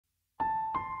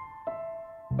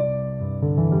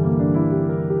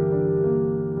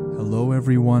Hello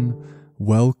everyone,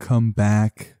 welcome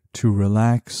back to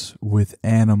Relax with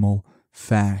Animal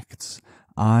Facts.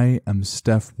 I am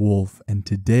Steph Wolf, and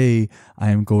today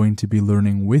I am going to be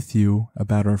learning with you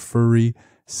about our furry,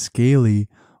 scaly,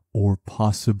 or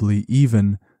possibly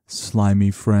even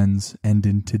slimy friends. And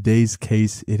in today's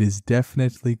case, it is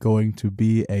definitely going to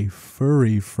be a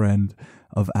furry friend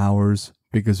of ours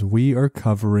because we are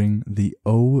covering the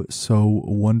oh so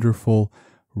wonderful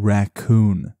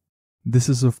raccoon. This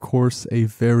is, of course, a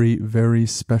very, very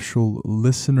special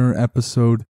listener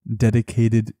episode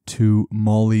dedicated to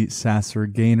Molly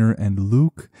Sasser-Gaynor and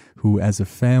Luke, who as a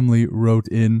family wrote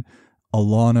in,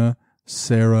 Alana,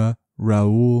 Sarah,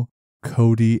 Raul,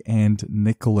 Cody, and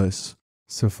Nicholas.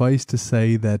 Suffice to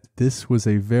say that this was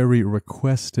a very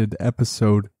requested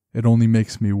episode. It only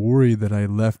makes me worry that I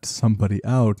left somebody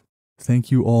out.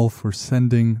 Thank you all for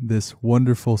sending this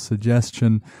wonderful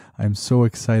suggestion. I'm so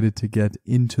excited to get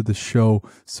into the show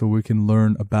so we can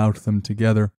learn about them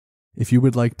together. If you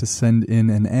would like to send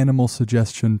in an animal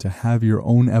suggestion to have your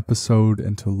own episode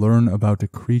and to learn about a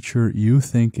creature you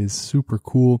think is super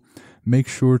cool, make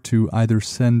sure to either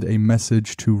send a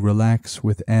message to Relax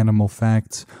with Animal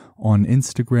Facts on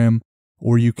Instagram,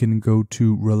 or you can go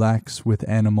to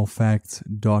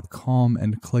relaxwithanimalfacts.com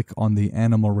and click on the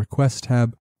Animal Request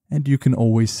tab. And you can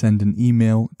always send an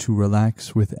email to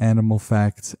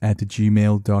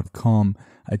relaxwithanimalfacts@gmail.com.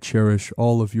 I cherish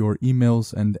all of your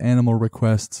emails and animal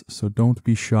requests, so don't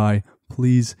be shy.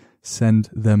 Please send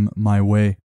them my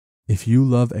way. If you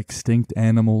love extinct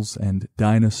animals and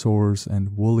dinosaurs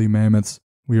and woolly mammoths,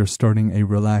 we are starting a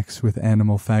Relax with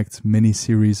Animal Facts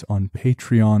mini-series on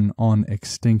Patreon on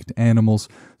extinct animals.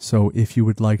 So if you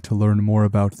would like to learn more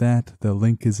about that, the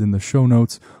link is in the show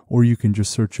notes, or you can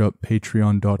just search up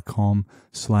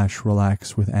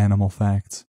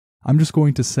patreon.com/relaxwithanimalfacts. I'm just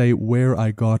going to say where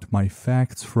I got my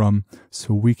facts from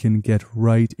so we can get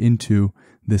right into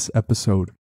this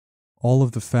episode. All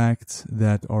of the facts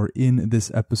that are in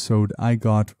this episode I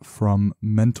got from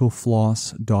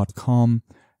mentalfloss.com,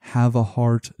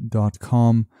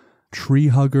 haveaheart.com,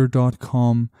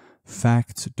 treehugger.com,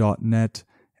 facts.net,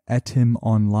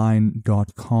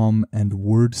 etimonline.com, and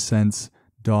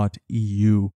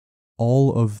wordsense.eu.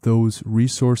 All of those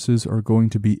resources are going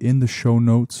to be in the show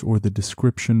notes or the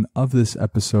description of this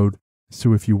episode.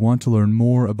 So if you want to learn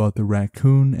more about the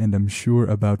raccoon, and I'm sure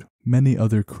about many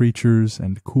other creatures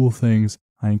and cool things,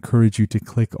 I encourage you to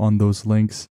click on those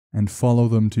links and follow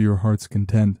them to your heart's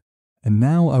content. And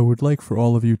now I would like for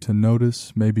all of you to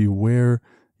notice maybe where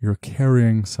you're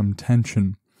carrying some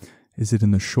tension. Is it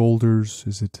in the shoulders?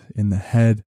 Is it in the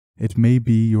head? It may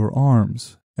be your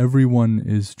arms. Everyone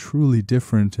is truly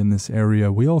different in this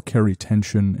area. We all carry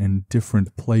tension in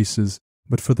different places.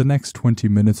 But for the next 20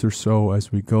 minutes or so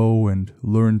as we go and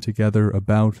learn together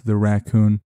about the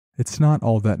raccoon, it's not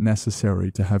all that necessary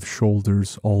to have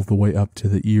shoulders all the way up to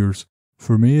the ears.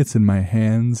 For me, it's in my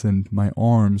hands and my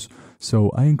arms,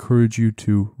 so I encourage you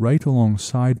to, right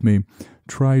alongside me,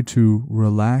 try to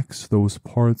relax those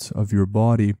parts of your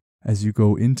body as you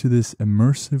go into this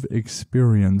immersive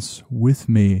experience with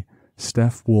me,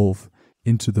 Steph Wolf,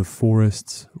 into the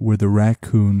forests where the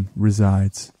raccoon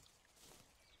resides.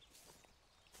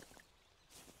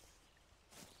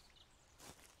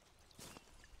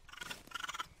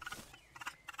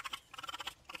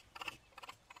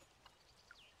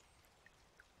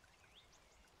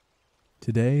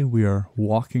 Today we are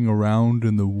walking around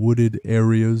in the wooded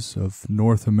areas of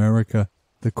North America,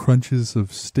 the crunches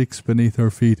of sticks beneath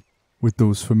our feet, with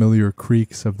those familiar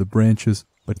creaks of the branches.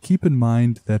 But keep in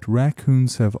mind that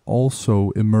raccoons have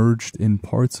also emerged in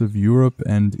parts of Europe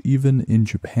and even in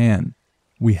Japan.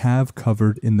 We have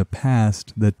covered in the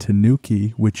past the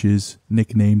tanuki, which is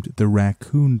nicknamed the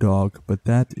raccoon dog, but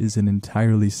that is an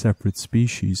entirely separate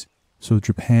species. So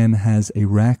Japan has a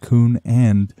raccoon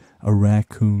and a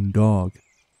raccoon dog.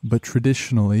 But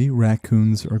traditionally,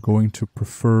 raccoons are going to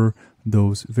prefer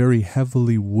those very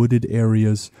heavily wooded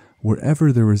areas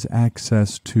wherever there is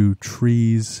access to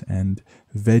trees and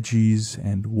veggies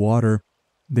and water.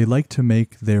 They like to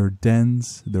make their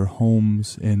dens, their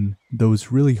homes, in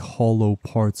those really hollow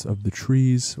parts of the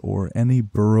trees or any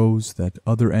burrows that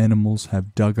other animals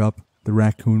have dug up. The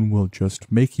raccoon will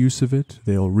just make use of it,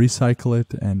 they'll recycle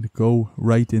it, and go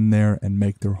right in there and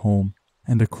make their home.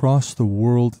 And across the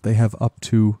world, they have up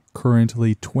to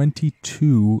currently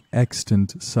 22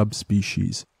 extant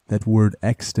subspecies. That word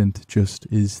extant just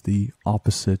is the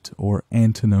opposite or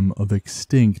antonym of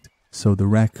extinct. So the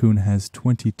raccoon has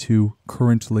 22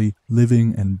 currently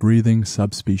living and breathing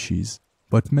subspecies.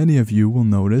 But many of you will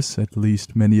notice, at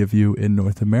least many of you in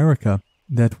North America,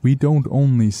 that we don't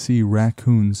only see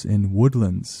raccoons in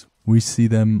woodlands. We see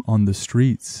them on the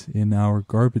streets, in our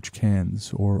garbage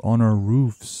cans, or on our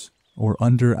roofs, or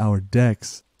under our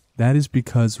decks. That is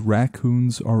because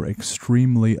raccoons are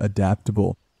extremely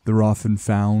adaptable. They're often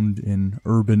found in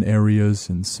urban areas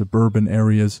and suburban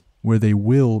areas where they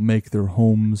will make their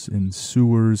homes in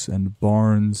sewers and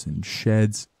barns and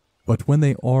sheds. But when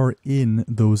they are in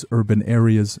those urban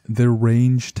areas, their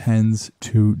range tends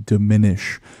to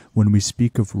diminish. When we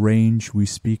speak of range, we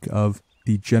speak of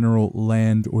the general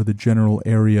land or the general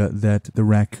area that the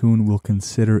raccoon will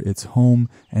consider its home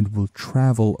and will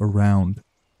travel around.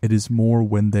 It is more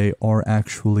when they are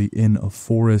actually in a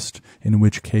forest, in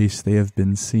which case they have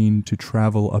been seen to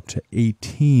travel up to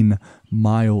 18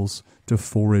 miles to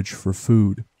forage for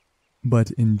food.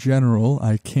 But in general,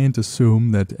 I can't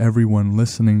assume that everyone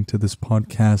listening to this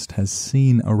podcast has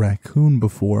seen a raccoon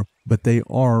before, but they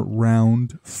are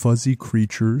round, fuzzy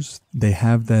creatures. They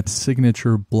have that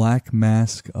signature black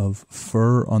mask of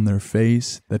fur on their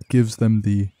face that gives them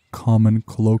the common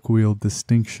colloquial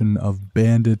distinction of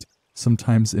bandit.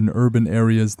 Sometimes in urban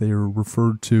areas they are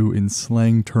referred to in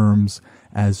slang terms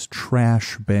as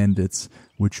trash bandits,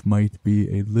 which might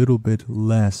be a little bit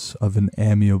less of an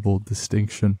amiable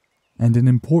distinction. And an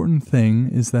important thing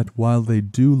is that while they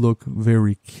do look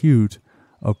very cute,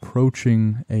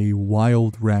 approaching a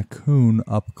wild raccoon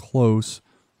up close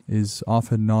is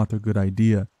often not a good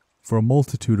idea for a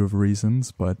multitude of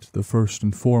reasons, but the first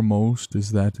and foremost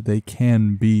is that they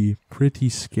can be pretty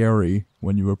scary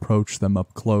when you approach them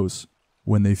up close.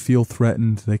 When they feel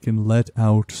threatened, they can let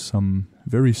out some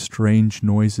very strange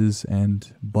noises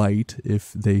and bite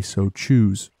if they so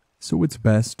choose. So it's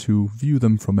best to view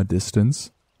them from a distance.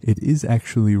 It is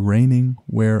actually raining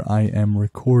where I am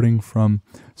recording from,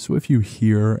 so if you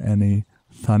hear any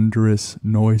thunderous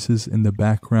noises in the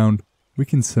background, we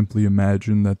can simply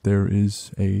imagine that there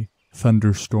is a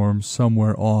thunderstorm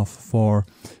somewhere off far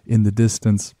in the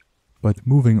distance. But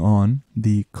moving on,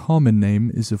 the common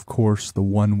name is of course the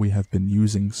one we have been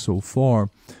using so far,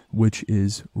 which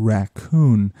is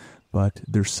raccoon, but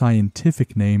their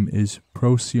scientific name is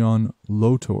Procyon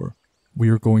lotor. We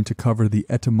are going to cover the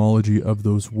etymology of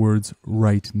those words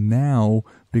right now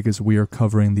because we are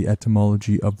covering the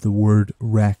etymology of the word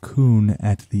raccoon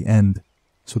at the end.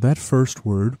 So that first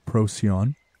word,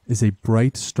 Procyon, is a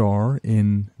bright star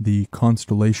in the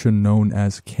constellation known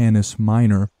as Canis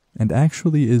Minor, and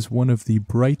actually is one of the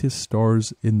brightest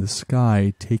stars in the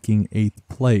sky, taking 8th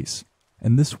place.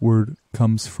 And this word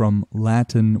comes from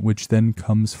Latin, which then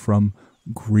comes from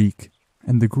Greek.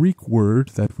 And the Greek word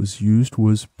that was used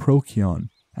was prokyon,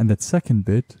 and that second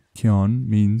bit, kyon,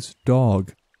 means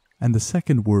dog. And the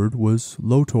second word was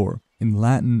lotor. In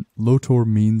Latin, lotor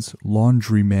means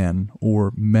laundryman,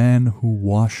 or man who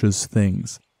washes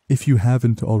things. If you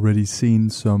haven't already seen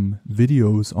some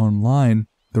videos online,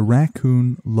 the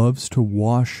raccoon loves to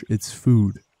wash its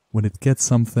food. When it gets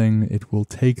something, it will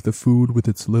take the food with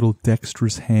its little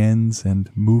dexterous hands and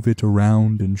move it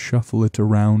around and shuffle it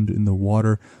around in the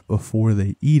water before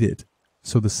they eat it.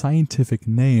 So the scientific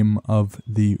name of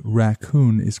the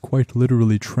raccoon is quite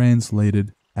literally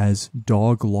translated as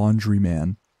dog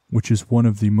laundryman, which is one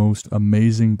of the most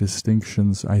amazing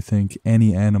distinctions I think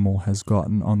any animal has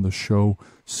gotten on the show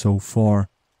so far.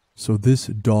 So this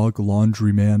dog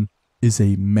laundryman is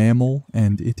a mammal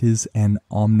and it is an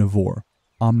omnivore.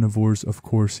 Omnivores, of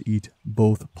course, eat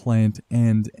both plant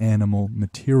and animal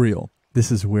material.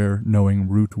 This is where knowing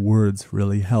root words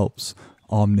really helps.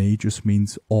 Omne just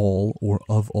means all or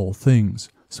of all things,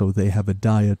 so they have a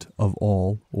diet of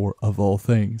all or of all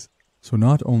things. So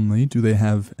not only do they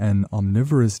have an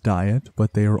omnivorous diet,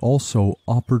 but they are also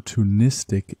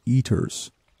opportunistic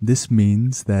eaters. This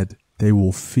means that they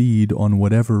will feed on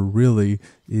whatever really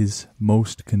is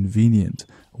most convenient,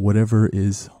 whatever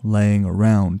is laying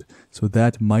around. So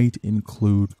that might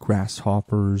include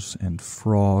grasshoppers and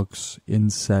frogs,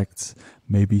 insects,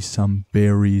 maybe some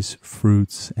berries,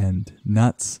 fruits, and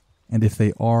nuts. And if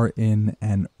they are in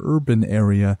an urban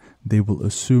area, they will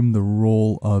assume the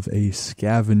role of a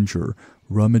scavenger,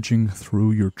 rummaging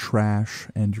through your trash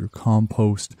and your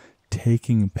compost,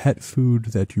 taking pet food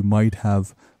that you might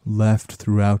have left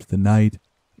throughout the night.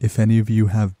 If any of you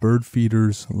have bird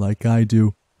feeders like I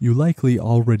do, you likely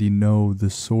already know the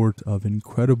sort of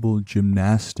incredible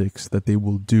gymnastics that they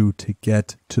will do to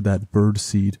get to that bird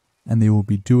seed. And they will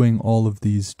be doing all of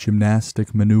these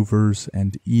gymnastic maneuvers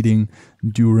and eating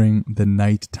during the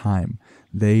night time.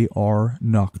 They are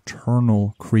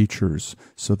nocturnal creatures,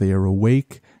 so they are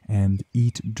awake and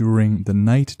eat during the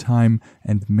night time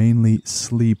and mainly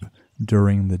sleep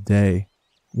during the day.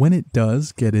 When it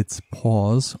does get its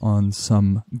paws on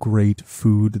some great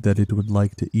food that it would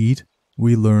like to eat,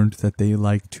 we learned that they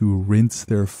like to rinse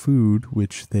their food,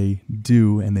 which they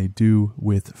do, and they do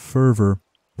with fervor.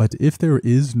 But if there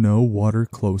is no water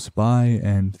close by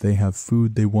and they have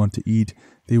food they want to eat,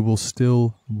 they will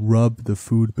still rub the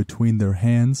food between their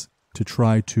hands to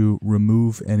try to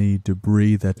remove any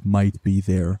debris that might be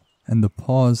there. And the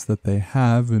paws that they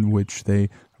have in which they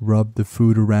rub the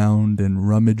food around and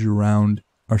rummage around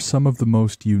are some of the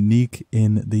most unique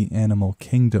in the animal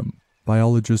kingdom.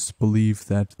 Biologists believe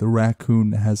that the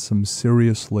raccoon has some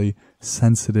seriously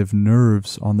sensitive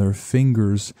nerves on their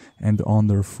fingers and on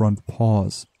their front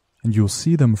paws. And you'll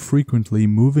see them frequently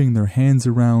moving their hands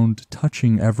around,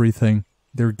 touching everything.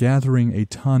 They're gathering a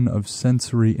ton of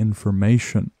sensory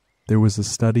information. There was a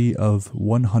study of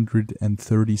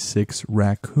 136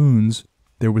 raccoons.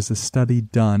 There was a study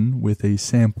done with a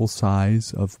sample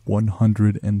size of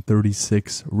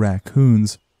 136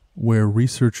 raccoons, where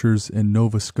researchers in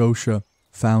Nova Scotia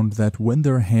found that when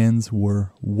their hands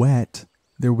were wet,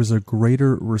 there was a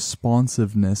greater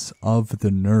responsiveness of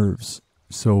the nerves.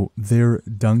 So their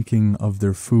dunking of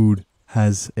their food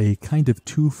has a kind of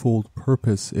twofold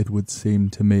purpose, it would seem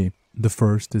to me. The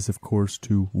first is, of course,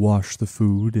 to wash the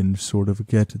food and sort of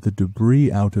get the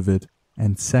debris out of it.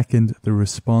 And second, the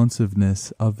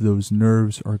responsiveness of those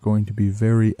nerves are going to be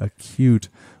very acute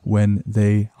when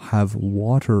they have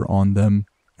water on them.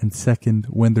 And second,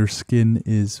 when their skin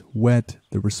is wet,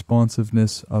 the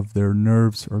responsiveness of their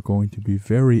nerves are going to be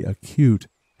very acute,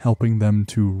 helping them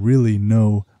to really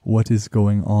know what is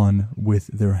going on with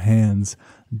their hands.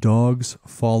 Dogs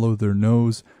follow their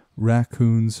nose.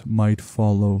 Raccoons might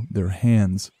follow their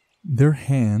hands. Their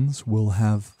hands will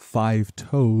have 5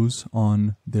 toes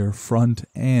on their front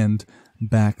and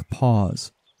back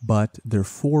paws, but their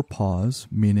forepaws,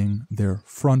 meaning their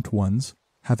front ones,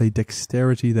 have a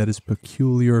dexterity that is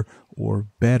peculiar or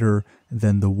better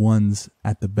than the ones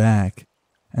at the back.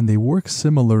 And they work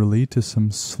similarly to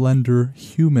some slender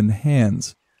human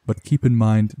hands, but keep in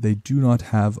mind they do not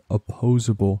have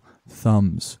opposable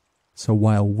thumbs. So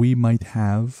while we might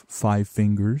have 5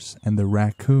 fingers and the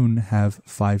raccoon have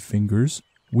 5 fingers,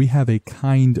 we have a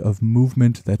kind of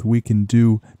movement that we can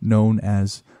do known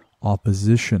as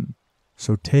opposition.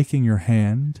 So taking your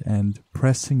hand and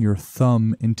pressing your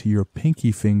thumb into your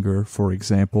pinky finger, for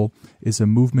example, is a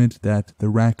movement that the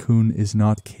raccoon is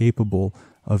not capable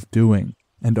of doing.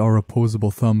 And our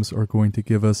opposable thumbs are going to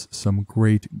give us some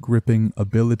great gripping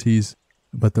abilities,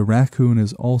 but the raccoon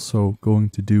is also going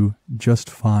to do just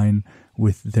fine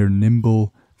with their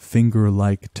nimble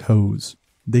finger-like toes.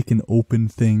 They can open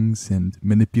things and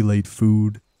manipulate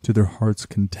food to their heart's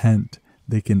content.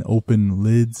 They can open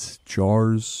lids,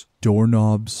 jars,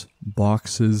 doorknobs,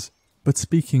 boxes. But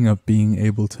speaking of being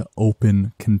able to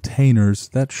open containers,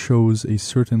 that shows a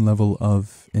certain level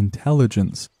of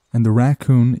intelligence. And the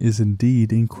raccoon is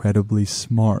indeed incredibly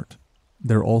smart.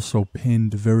 They're also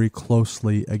pinned very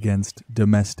closely against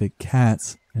domestic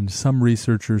cats, and some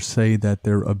researchers say that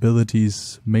their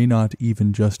abilities may not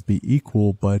even just be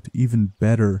equal, but even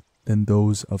better than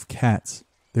those of cats.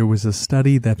 There was a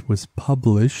study that was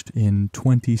published in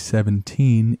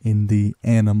 2017 in the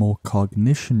Animal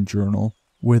Cognition Journal,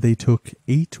 where they took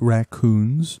 8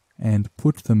 raccoons and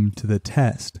put them to the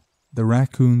test. The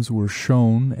raccoons were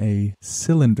shown a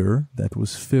cylinder that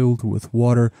was filled with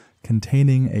water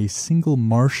containing a single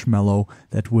marshmallow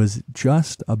that was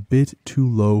just a bit too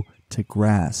low to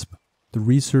grasp. The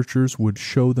researchers would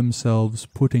show themselves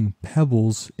putting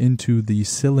pebbles into the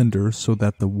cylinder so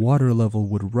that the water level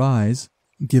would rise,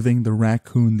 giving the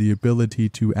raccoon the ability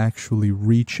to actually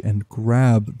reach and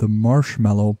grab the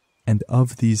marshmallow. And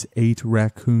of these 8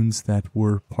 raccoons that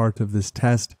were part of this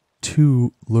test,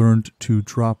 2 learned to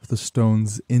drop the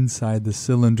stones inside the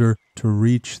cylinder to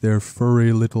reach their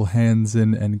furry little hands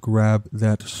in and grab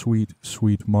that sweet,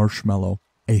 sweet marshmallow.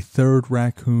 A 3rd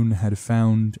raccoon had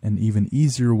found an even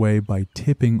easier way by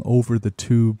tipping over the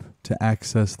tube to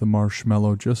access the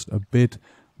marshmallow just a bit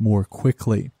more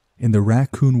quickly. In the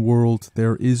raccoon world,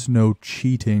 there is no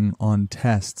cheating on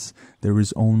tests. There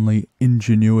is only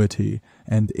ingenuity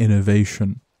and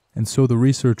innovation. And so the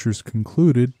researchers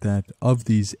concluded that of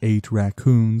these 8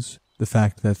 raccoons, the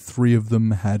fact that 3 of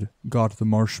them had got the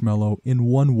marshmallow in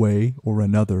one way or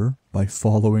another by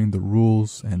following the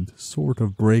rules and sort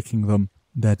of breaking them,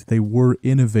 that they were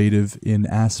innovative in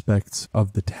aspects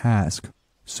of the task.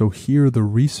 So here the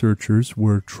researchers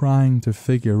were trying to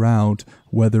figure out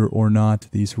whether or not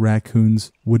these raccoons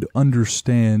would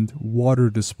understand water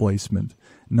displacement,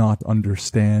 not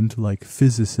understand like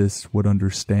physicists would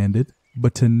understand it,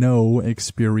 but to know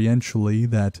experientially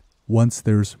that once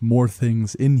there's more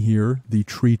things in here, the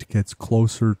treat gets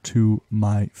closer to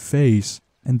my face,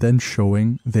 and then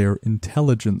showing their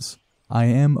intelligence. I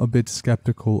am a bit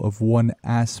skeptical of one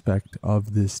aspect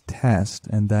of this test,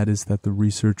 and that is that the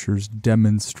researchers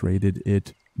demonstrated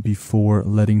it before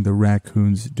letting the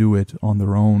raccoons do it on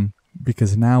their own.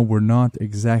 Because now we're not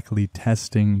exactly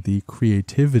testing the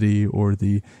creativity or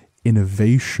the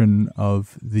innovation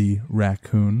of the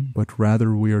raccoon, but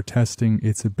rather we are testing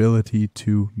its ability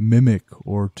to mimic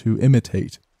or to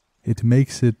imitate. It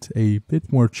makes it a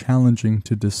bit more challenging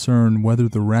to discern whether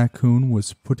the raccoon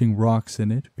was putting rocks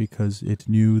in it because it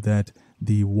knew that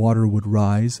the water would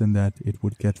rise and that it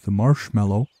would get the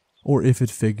marshmallow, or if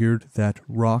it figured that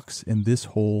rocks in this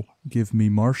hole give me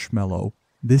marshmallow.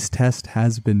 This test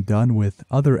has been done with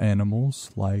other animals,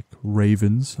 like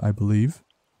ravens, I believe,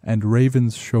 and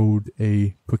ravens showed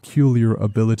a peculiar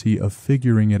ability of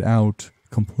figuring it out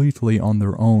completely on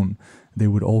their own. They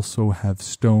would also have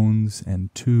stones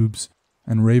and tubes,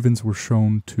 and ravens were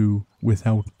shown to,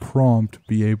 without prompt,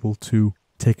 be able to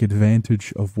take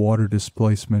advantage of water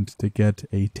displacement to get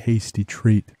a tasty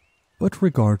treat. But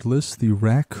regardless, the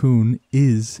raccoon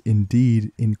is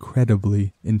indeed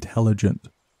incredibly intelligent.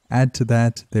 Add to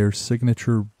that their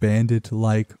signature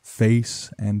bandit-like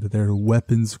face and their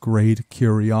weapons-grade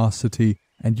curiosity,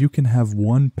 and you can have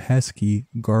one pesky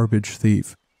garbage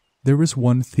thief. There is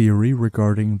one theory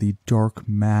regarding the dark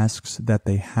masks that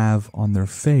they have on their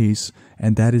face,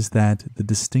 and that is that the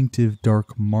distinctive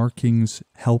dark markings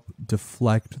help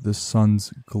deflect the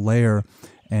sun's glare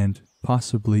and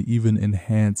possibly even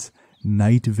enhance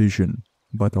night vision.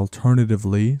 But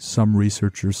alternatively, some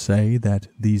researchers say that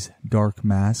these dark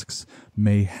masks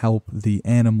may help the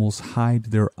animals hide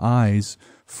their eyes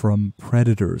from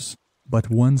predators.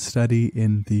 But one study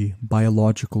in the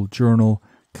biological journal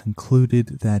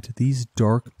concluded that these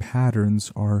dark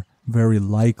patterns are very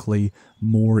likely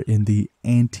more in the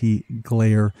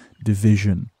anti-glare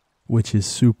division, which is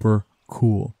super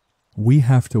cool. We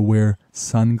have to wear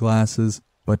sunglasses,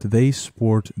 but they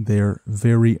sport their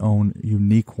very own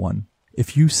unique one.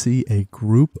 If you see a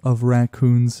group of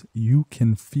raccoons, you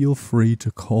can feel free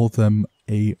to call them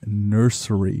a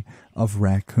nursery of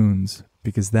raccoons,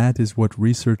 because that is what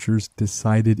researchers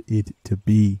decided it to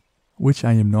be, which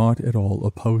I am not at all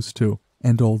opposed to.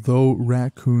 And although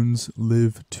raccoons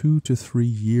live 2 to 3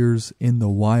 years in the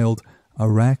wild, a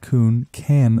raccoon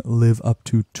can live up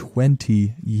to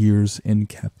 20 years in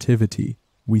captivity.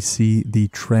 We see the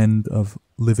trend of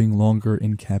living longer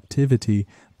in captivity,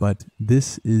 but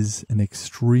this is an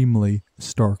extremely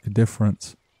stark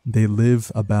difference. They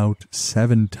live about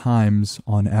 7 times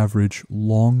on average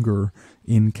longer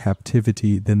in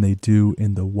captivity than they do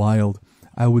in the wild.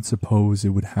 I would suppose it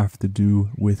would have to do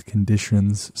with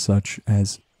conditions such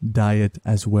as diet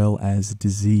as well as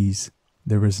disease.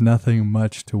 There is nothing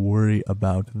much to worry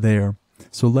about there.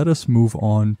 So let us move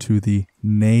on to the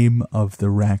name of the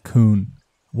raccoon.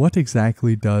 What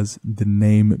exactly does the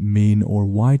name mean, or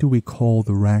why do we call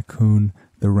the raccoon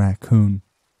the raccoon?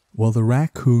 Well, the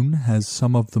raccoon has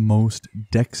some of the most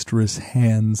dexterous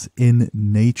hands in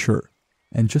nature.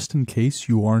 And just in case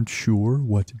you aren't sure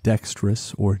what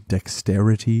dexterous or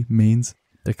dexterity means,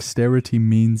 dexterity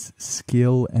means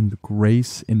skill and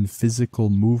grace in physical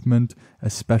movement,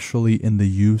 especially in the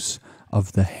use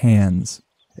of the hands.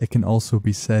 It can also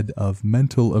be said of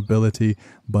mental ability,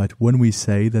 but when we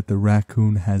say that the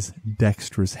raccoon has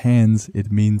dexterous hands,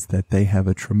 it means that they have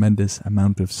a tremendous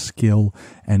amount of skill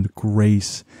and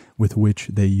grace with which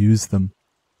they use them.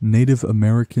 Native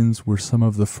Americans were some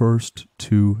of the first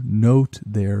to note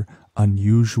their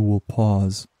unusual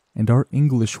paws, and our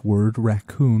English word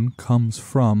raccoon comes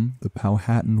from the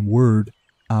Powhatan word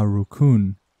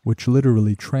arukun, which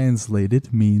literally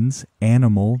translated means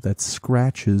animal that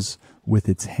scratches with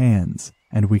its hands,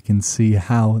 and we can see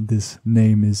how this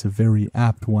name is a very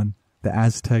apt one. The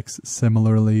Aztecs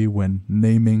similarly, when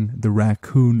naming the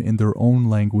raccoon in their own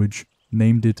language,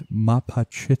 named it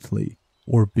Mapachitli,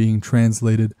 or being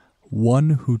translated, one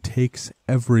who takes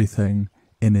everything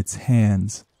in its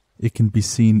hands. It can be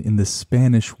seen in the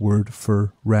Spanish word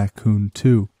for raccoon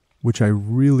too, which I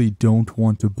really don't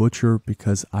want to butcher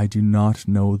because I do not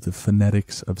know the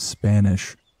phonetics of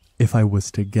Spanish. If I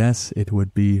was to guess, it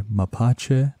would be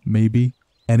mapache, maybe.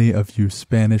 Any of you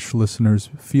Spanish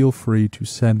listeners, feel free to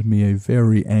send me a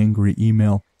very angry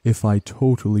email if I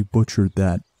totally butchered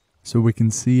that. So we can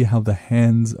see how the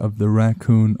hands of the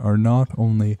raccoon are not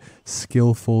only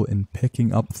skillful in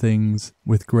picking up things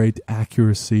with great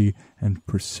accuracy and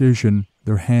precision,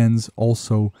 their hands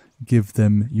also give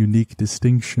them unique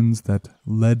distinctions that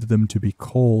led them to be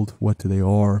called what they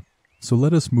are. So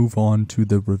let us move on to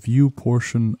the review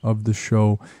portion of the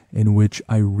show, in which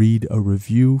I read a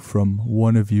review from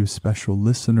one of you special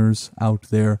listeners out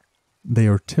there. They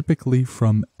are typically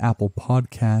from Apple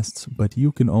Podcasts, but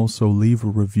you can also leave a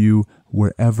review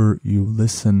wherever you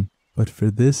listen. But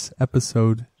for this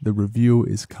episode, the review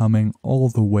is coming all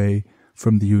the way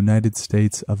from the United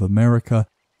States of America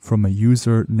from a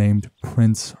user named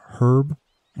Prince Herb.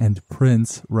 And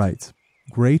Prince writes,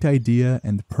 "Great idea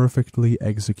and perfectly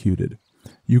executed.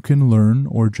 You can learn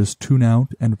or just tune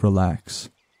out and relax.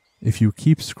 If you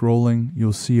keep scrolling,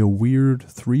 you'll see a weird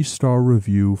 3-star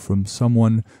review from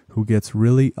someone who gets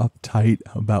really uptight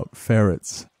about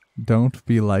ferrets. Don't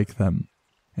be like them."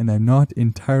 And I'm not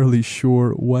entirely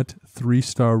sure what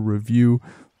 3-star review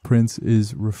Prince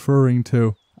is referring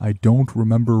to. I don't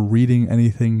remember reading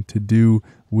anything to do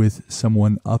with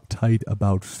someone uptight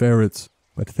about ferrets.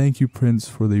 But thank you, Prince,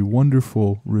 for the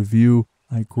wonderful review.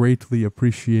 I greatly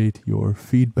appreciate your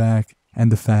feedback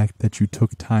and the fact that you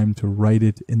took time to write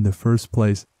it in the first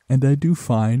place. And I do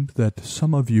find that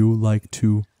some of you like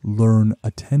to learn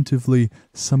attentively,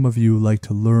 some of you like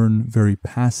to learn very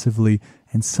passively,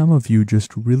 and some of you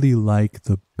just really like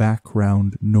the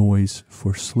background noise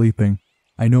for sleeping.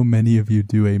 I know many of you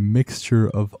do a mixture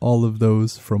of all of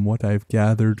those from what I've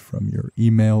gathered from your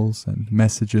emails and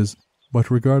messages.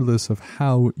 But regardless of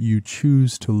how you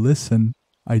choose to listen,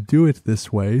 I do it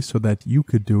this way so that you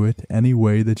could do it any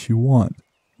way that you want.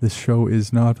 This show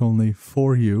is not only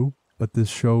for you, but this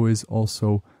show is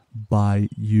also by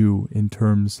you in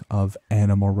terms of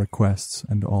animal requests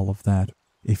and all of that.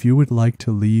 If you would like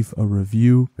to leave a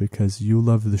review because you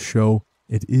love the show,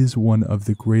 it is one of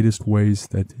the greatest ways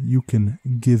that you can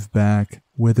give back,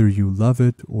 whether you love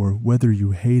it or whether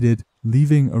you hate it.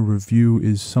 Leaving a review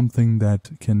is something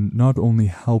that can not only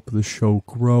help the show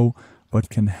grow, but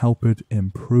can help it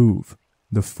improve.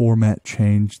 The format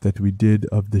change that we did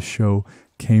of the show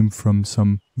came from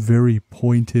some very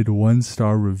pointed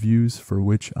 1-star reviews for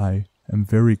which I am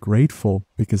very grateful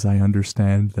because I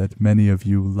understand that many of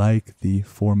you like the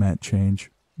format change.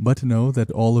 But know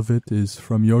that all of it is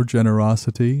from your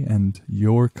generosity and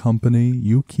your company,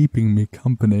 you keeping me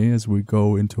company as we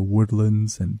go into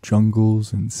woodlands and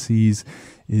jungles and seas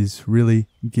is really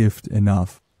gift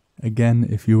enough. Again,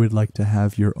 if you would like to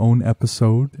have your own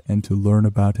episode and to learn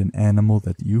about an animal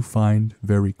that you find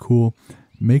very cool,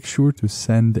 make sure to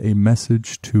send a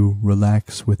message to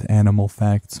Relax with Animal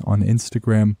Facts on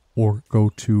Instagram or go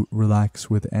to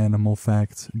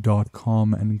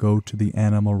relaxwithanimalfacts.com and go to the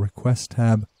Animal Request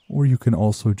tab, or you can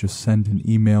also just send an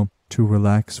email to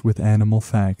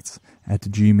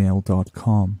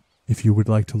relaxwithanimalfacts@gmail.com. If you would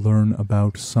like to learn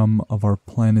about some of our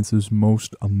planet's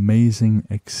most amazing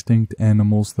extinct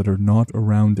animals that are not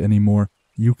around anymore,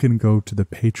 you can go to the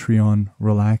Patreon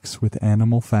Relax with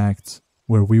Animal Facts,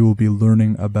 where we will be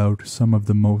learning about some of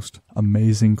the most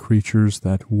amazing creatures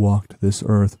that walked this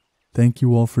earth. Thank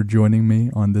you all for joining me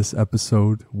on this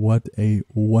episode. What a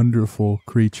wonderful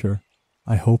creature.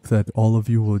 I hope that all of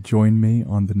you will join me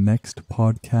on the next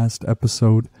podcast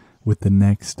episode with the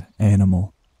next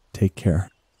animal. Take care.